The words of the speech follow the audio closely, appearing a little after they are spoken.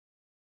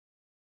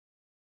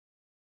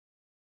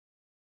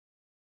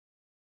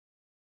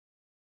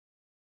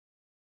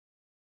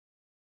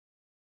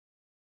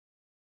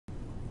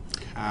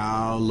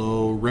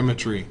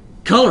Calorimetry.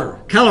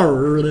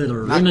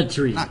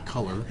 Calorimetry. Not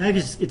color.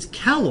 It's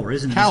calor,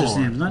 isn't it? Calor. Mr.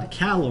 Sam? Not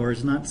calor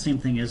is not the same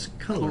thing as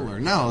color.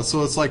 No,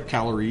 so it's like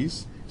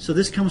calories. So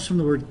this comes from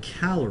the word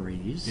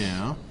calories.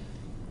 Yeah.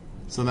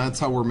 So that's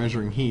how we're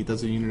measuring heat.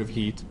 That's a unit of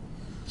heat.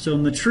 So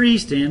metry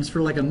stands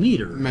for like a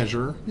meter.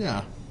 Measure,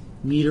 yeah.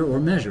 Meter or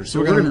measure. So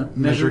we're going to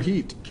measure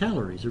heat.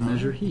 Calories or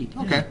measure heat.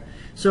 Okay. Yeah.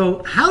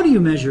 So how do you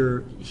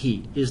measure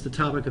heat is the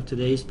topic of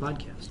today's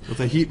podcast.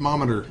 With a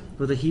heatmometer.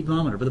 With a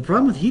heatmometer. But the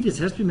problem with heat is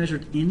it has to be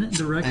measured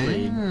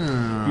indirectly.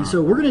 Ah. And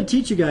so we're going to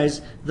teach you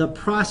guys the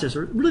process,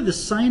 or really the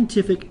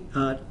scientific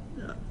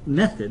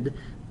method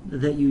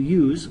that you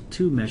use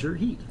to measure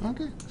heat.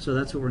 Okay. So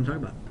that's what we're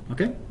going to talk about.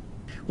 Okay?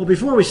 Well,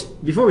 before we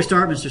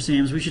start, Mr.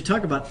 Sams, we should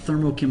talk about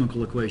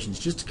thermochemical equations,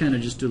 just to kind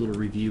of do a little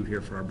review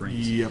here for our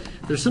brains. Yep.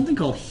 There's something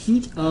called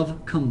heat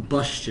of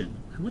combustion.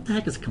 What the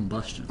heck is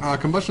combustion?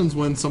 Combustion is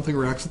when something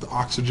reacts with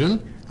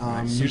oxygen.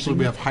 Usually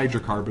we have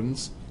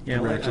hydrocarbons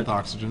that react with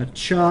oxygen. A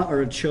CHA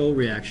or a CHO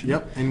reaction.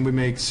 Yep, and we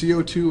make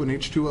CO2 and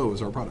H2O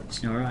as our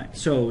products. All right.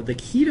 So the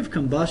heat of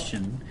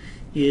combustion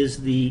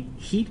is the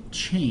heat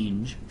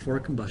change for a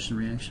combustion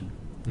reaction.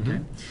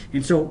 Okay.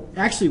 And so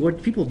actually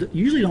what people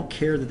usually don't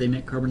care that they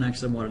make carbon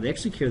dioxide and water. They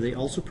actually care they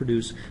also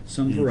produce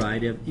some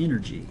variety of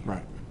energy.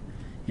 Right.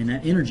 And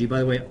that energy, by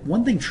the way,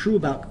 one thing true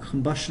about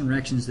combustion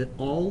reactions is that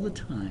all the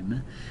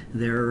time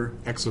they're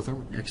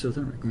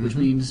exothermic, which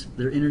means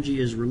their energy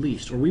is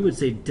released. Or we would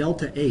say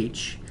delta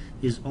H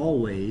is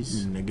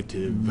always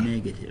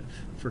negative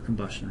for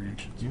combustion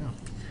reactions. Yeah.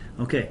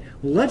 Okay,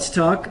 well, let's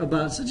talk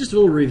about, so just a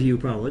little review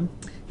probably.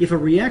 If a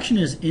reaction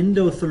is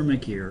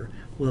endothermic here,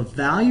 well, the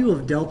value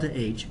of delta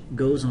H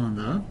goes on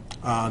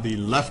the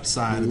left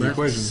side of the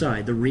equation. Left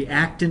side, the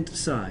reactant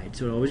side.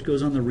 So it always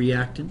goes on the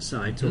reactant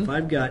side. So if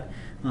I've got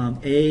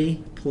A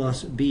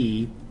plus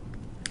B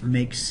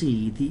makes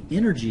C, the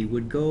energy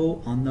would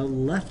go on the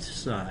left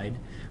side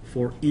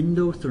for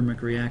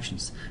endothermic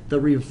reactions. The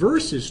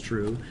reverse is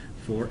true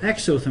for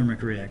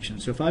exothermic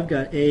reactions. So if I've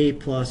got A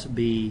plus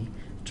B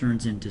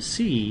turns into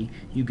C,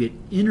 you get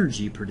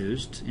energy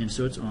produced, and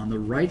so it's on the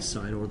right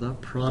side or the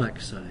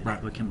product side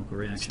of a chemical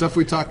reaction. Stuff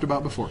we talked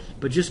about before.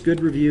 But just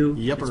good review.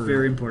 Yep. It's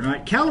very important. All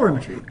right,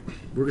 calorimetry.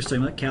 We're just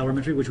talking about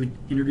calorimetry, which we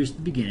introduced at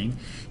the beginning.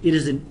 It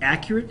is an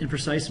accurate and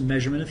precise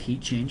measurement of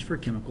heat change for a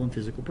chemical and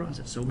physical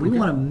process. So we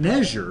want to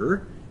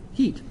measure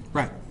heat.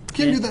 Right.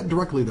 Can't do that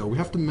directly though. We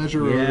have to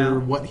measure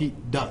what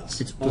heat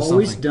does. It's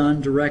always done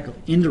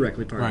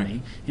indirectly, pardon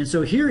me. And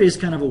so here is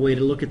kind of a way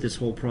to look at this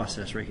whole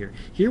process right here.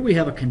 Here we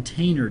have a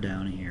container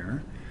down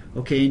here.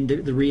 Okay, and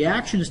the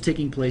reaction is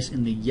taking place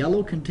in the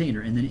yellow container,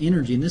 and then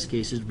energy in this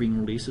case is being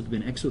released. It's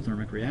been an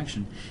exothermic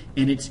reaction,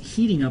 and it's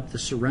heating up the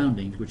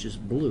surroundings, which is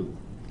blue.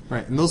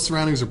 Right, and those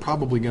surroundings are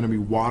probably going to be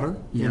water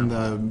in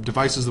the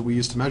devices that we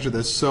use to measure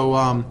this.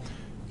 So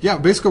yeah,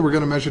 basically we're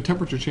going to measure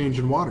temperature change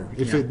in water.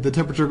 If the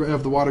temperature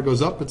of the water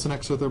goes up, it's an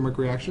exothermic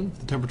reaction. If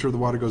the temperature of the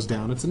water goes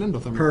down, it's an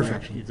endothermic reaction.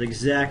 Perfect. That's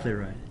exactly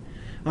right.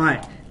 All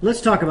right, let's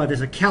talk about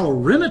this. A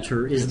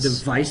calorimeter is a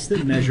device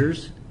that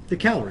measures the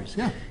calories.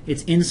 Yeah.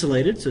 It's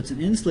insulated, so it's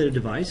an insulated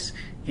device,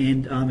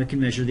 and it can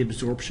measure the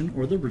absorption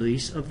or the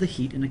release of the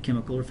heat in a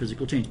chemical or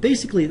physical change.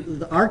 Basically,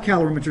 our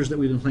calorimeters that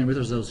we've been playing with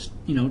are those,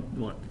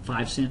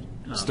 5-cent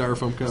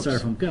styrofoam cups.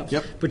 Styrofoam cups.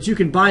 Yep. But you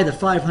can buy the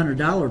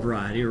 $500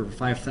 variety or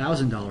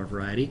 $5,000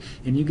 variety,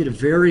 and you get a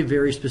very,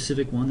 very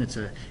specific one that's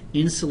a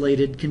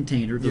insulated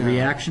container. The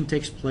reaction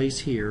takes place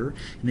here,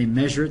 and they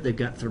measure it. They've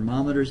got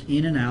thermometers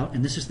in and out,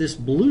 and this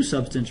blue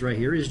substance right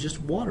here is just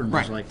water,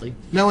 most likely.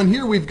 Now in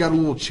here we've got a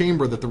little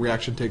chamber that the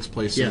reaction takes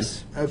place in.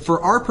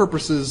 For our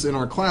purposes in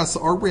our class,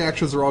 our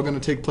reactions are all going to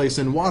take place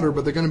in water,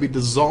 but they're going to be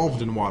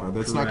dissolved in water.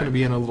 That's not going to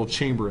be in a little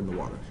chamber in the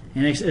water.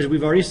 And as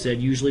we've already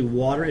said, usually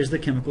water is the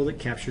chemical that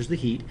captures the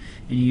heat,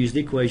 and you use the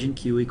equation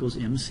Q equals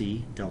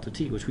MC delta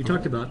T, which we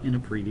talked about in a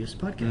previous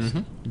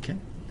podcast. Okay.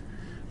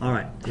 All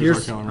right.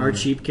 Here's our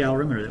cheap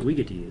calorimeter that we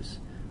get to use.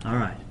 All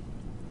right.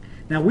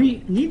 Now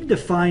we need to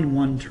define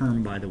one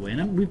term, by the way,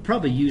 and we've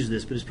probably used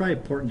this, but it's probably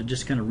important to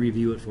just kind of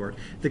review it for it.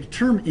 The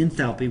term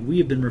enthalpy we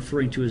have been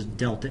referring to as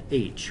delta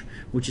H,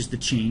 which is the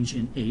change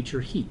in H or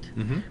heat.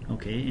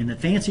 Okay, and the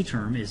fancy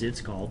term is it's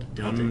called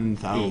delta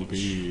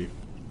enthalpy. H.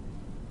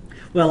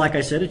 Well, like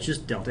I said, it's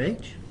just delta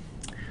H,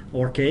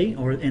 or K,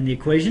 and the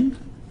equation,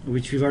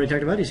 which we've already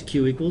talked about, is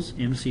Q equals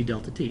MC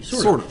delta T.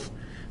 Sort of.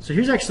 So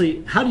here's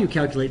actually, how do you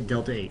calculate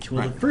delta H?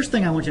 Well, the first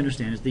thing I want you to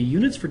understand is the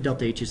units for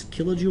delta H is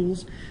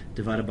kilojoules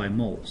divided by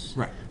moles.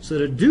 So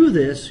to do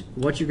this,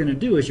 what you're going to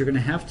do is you're going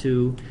to have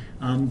to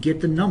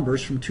get the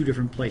numbers from two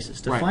different places.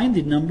 To find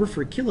the number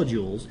for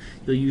kilojoules,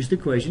 you'll use the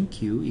equation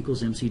Q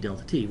equals MC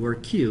delta T, where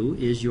Q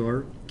is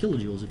your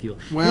kilojoules, if you will.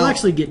 Well, you'll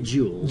actually get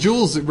joules.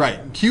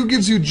 Joules, Q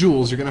gives you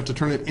joules. You're going to have to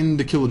turn it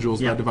into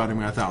kilojoules by dividing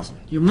by 1,000.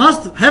 You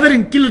must have it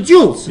in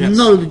kilojoules,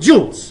 not the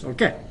joules.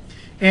 Okay.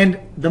 And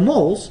the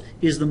moles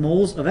is the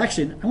moles of,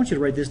 actually, I want you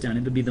to write this down.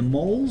 It would be the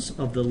moles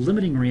of the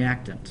limiting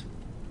reactant,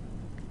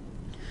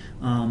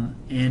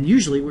 And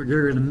usually we're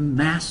going to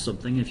mass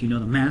something. If you know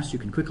the mass, you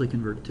can quickly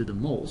convert it to the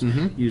moles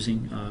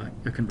using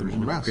a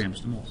conversion of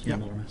grams to moles. Yeah,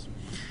 molar mass.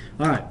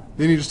 All right.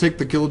 Then you just take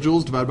the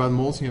kilojoules, divide by the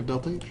moles, and you have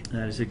delta H.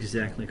 That is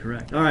exactly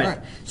correct. All right.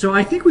 So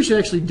I think we should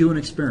actually do an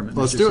experiment.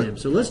 Let's do it.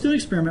 So let's do an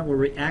experiment where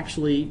we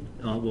actually,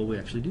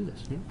 do this.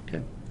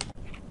 Okay.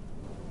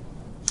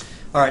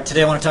 All right.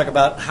 Today I want to talk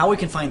about how we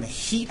can find the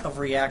heat of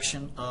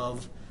reaction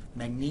of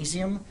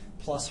magnesium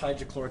plus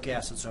hydrochloric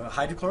acid. So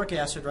hydrochloric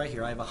acid right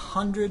here, I have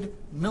 100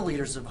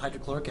 milliliters of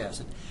hydrochloric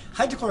acid.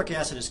 Hydrochloric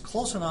acid is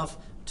close enough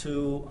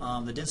to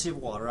the density of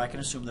water. I can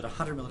assume that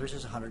 100 milliliters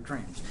is 100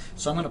 grams.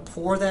 So I'm going to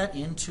pour that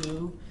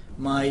into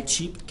my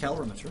cheap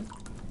calorimeter.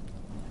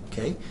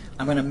 Okay.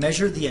 I'm going to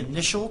measure the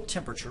initial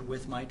temperature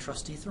with my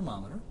trusty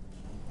thermometer.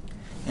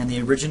 And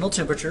the original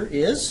temperature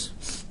is,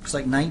 looks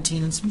like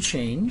 19 and some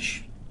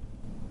change.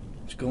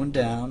 It's going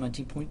down,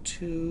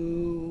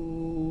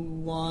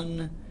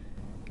 19.21.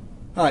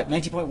 All right,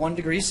 19.1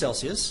 degrees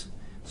Celsius.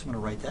 So I'm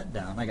going to write that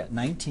down. I got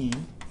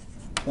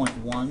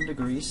 19.1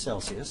 degrees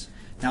Celsius.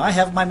 Now I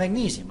have my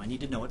magnesium. I need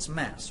to know its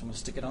mass. So I'm going to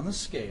stick it on the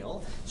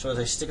scale. So as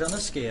I stick it on the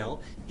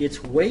scale,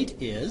 its weight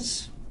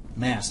is,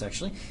 mass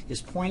actually,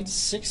 is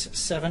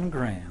 0.67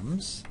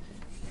 grams.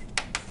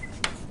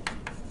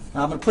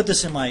 Now I'm going to put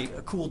this in my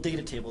cool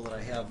data table that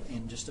I have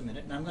in just a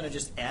minute, and I'm going to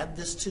just add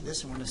this to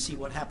this, and we're going to see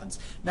what happens.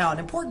 Now an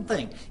important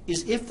thing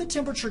is if the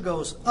temperature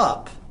goes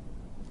up,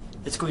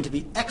 it's going to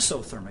be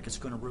exothermic. It's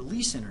going to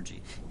release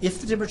energy.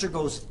 If the temperature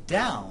goes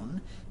down,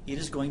 it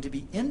is going to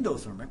be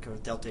endothermic, or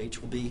delta H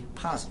will be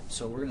positive.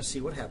 So we're going to see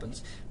what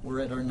happens.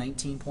 We're at our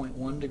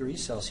 19.1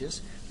 degrees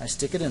Celsius. I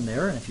stick it in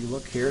there, and if you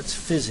look here, it's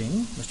fizzing.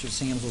 Mr.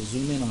 Sams will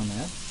zoom in on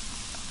that.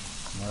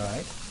 All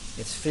right.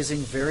 It's fizzing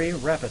very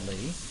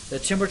rapidly. The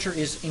temperature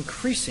is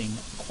increasing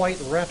quite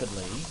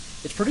rapidly.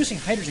 It's producing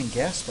hydrogen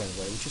gas, by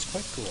the way, which is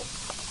quite cool.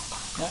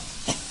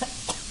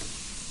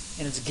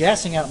 And it's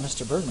gassing out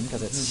Mr. Bergmann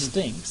because it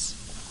stinks.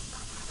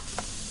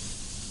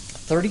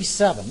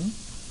 37.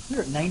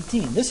 We're at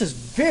 19. This is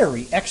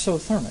very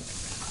exothermic.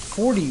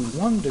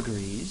 41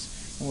 degrees.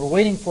 And we're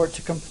waiting for it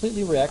to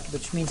completely react,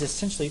 which means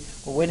essentially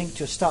we're waiting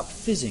to stop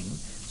fizzing.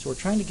 So we're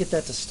trying to get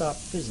that to stop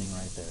fizzing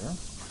right there.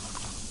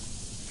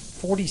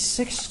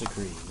 46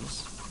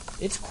 degrees.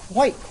 It's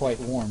quite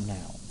warm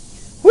now.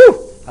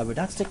 Whew! I would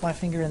not stick my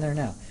finger in there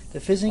now. The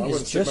fizzing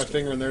is just... I wouldn't stick my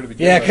finger in there to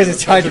begin with. Yeah, because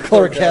it's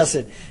hydrochloric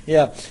acid.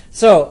 Yeah.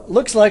 So,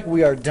 looks like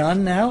we are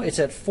done now. It's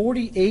at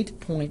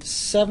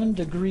 48.7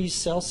 degrees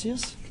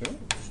Celsius. Okay.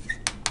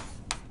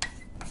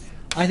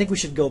 I think we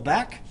should go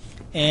back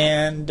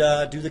and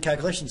do the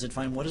calculations and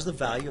find what is the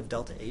value of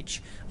delta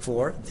H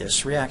for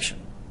this reaction.